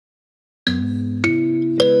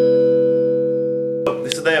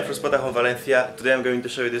Diana from Spotahome Valencia. Today I'm going to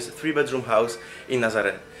show you this 3-bedroom house in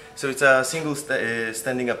Nazaré. So it's a single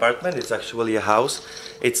standing apartment. It's actually a house.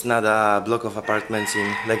 It's not a block of apartments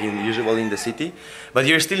usual in the city. But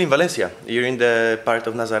you're still in Valencia. You're in the part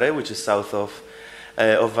of Nazaré, which is south of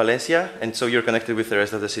Valencia, and so you're connected with the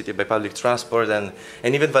rest of the city by public transport, and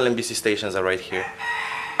even Valembisi stations are right here.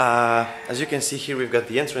 As you can see here, we've got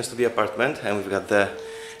the entrance to the apartment, and we've got the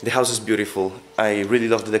house is beautiful. I really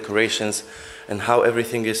love the decorations and how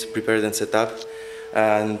everything is prepared and set up.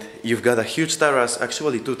 And you've got a huge terrace,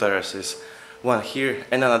 actually 2 terraces, one here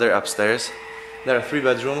and another upstairs. There are 3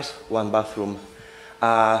 bedrooms, 1 bathroom.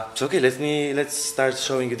 So okay, let's start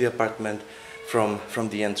showing you the apartment from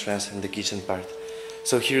the entrance and the kitchen part.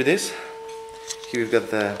 So here it is. Here we've got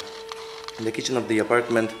the kitchen of the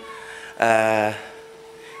apartment. The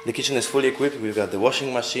kitchen is fully equipped. We've got the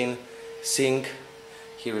washing machine, sink.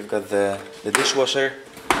 Here we've got the dishwasher,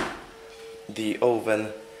 the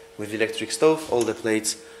oven with the electric stove, all the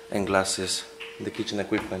plates and glasses, the kitchen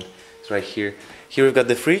equipment is right here. Here we've got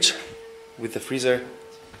the fridge with the freezer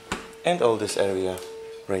and all this area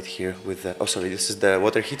right here with the, this is the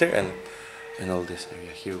water heater and all this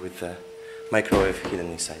area here with the microwave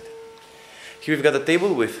hidden inside. Here we've got a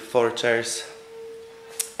table with 4 chairs,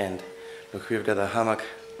 and look, we've got a hammock.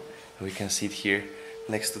 We can sit here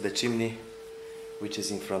next to the chimney, which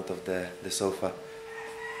is in front of the sofa,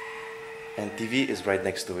 and TV is right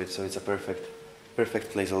next to it, so it's a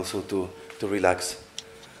perfect place also to relax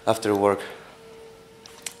after work.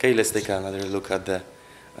 Okay, let's take another look at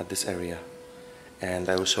this area, and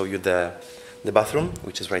I will show you the bathroom,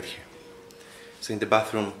 which is right here. So in the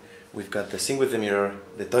bathroom we've got the sink with the mirror,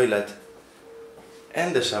 the toilet,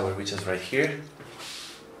 and the shower, which is right here.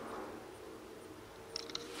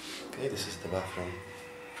 Okay, this is the bathroom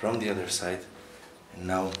from the other side. And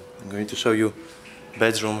now I'm going to show you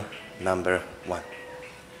bedroom number 1.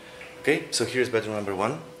 Okay, so here's bedroom number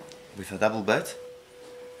 1 with a double bed,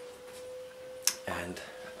 and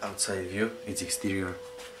outside view it's exterior.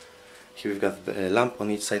 Here we've got a lamp on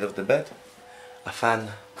each side of the bed, a fan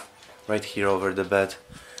right here over the bed,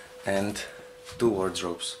 and 2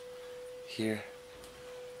 wardrobes here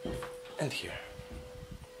and here.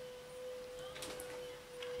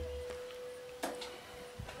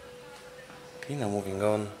 Okay, now moving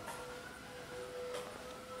on.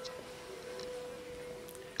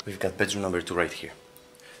 We've got bedroom number 2 right here.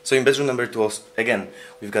 So in bedroom number 2, again,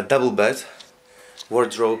 we've got double bed,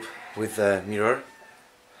 wardrobe with a mirror.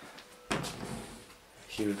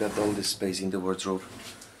 Here we've got all this space in the wardrobe,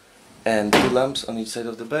 and 2 lamps on each side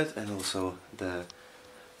of the bed, and also the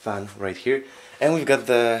fan right here. And we've got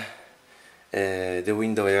the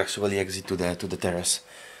window actually exit to the terrace.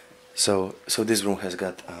 So this room has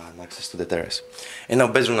got access to the terrace. And now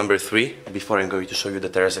bedroom number 3, before I'm going to show you the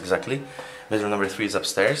terrace exactly. Bedroom number 3 is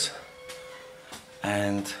upstairs,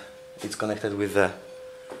 and it's connected with the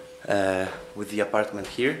apartment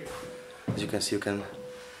here. As you can see, you can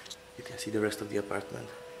see the rest of the apartment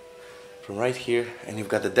from right here, and you've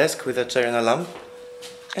got the desk with a chair and a lamp,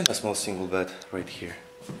 and a small single bed right here,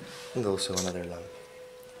 and also another lamp.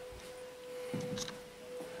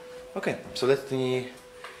 Okay, so let me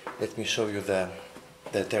show you the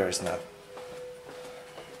terrace now,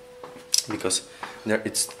 because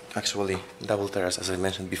it's actually double terrace, as I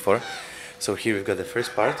mentioned before. So here we've got the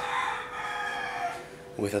first part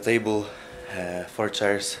with a table, 4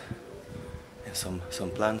 chairs, and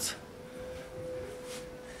some plants.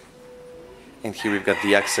 And here we've got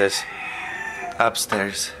the access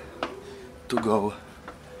upstairs to go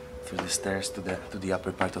through the stairs to the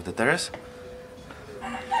upper part of the terrace,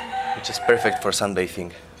 which is perfect for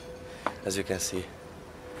sunbathing. As you can see,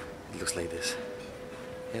 it looks like this.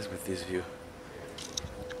 Yes, with this view.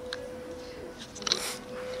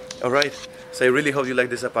 Alright, so I really hope you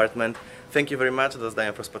like this apartment. Thank you very much. That's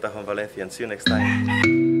Diana from Spotahome Valencia, and see you next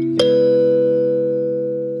time.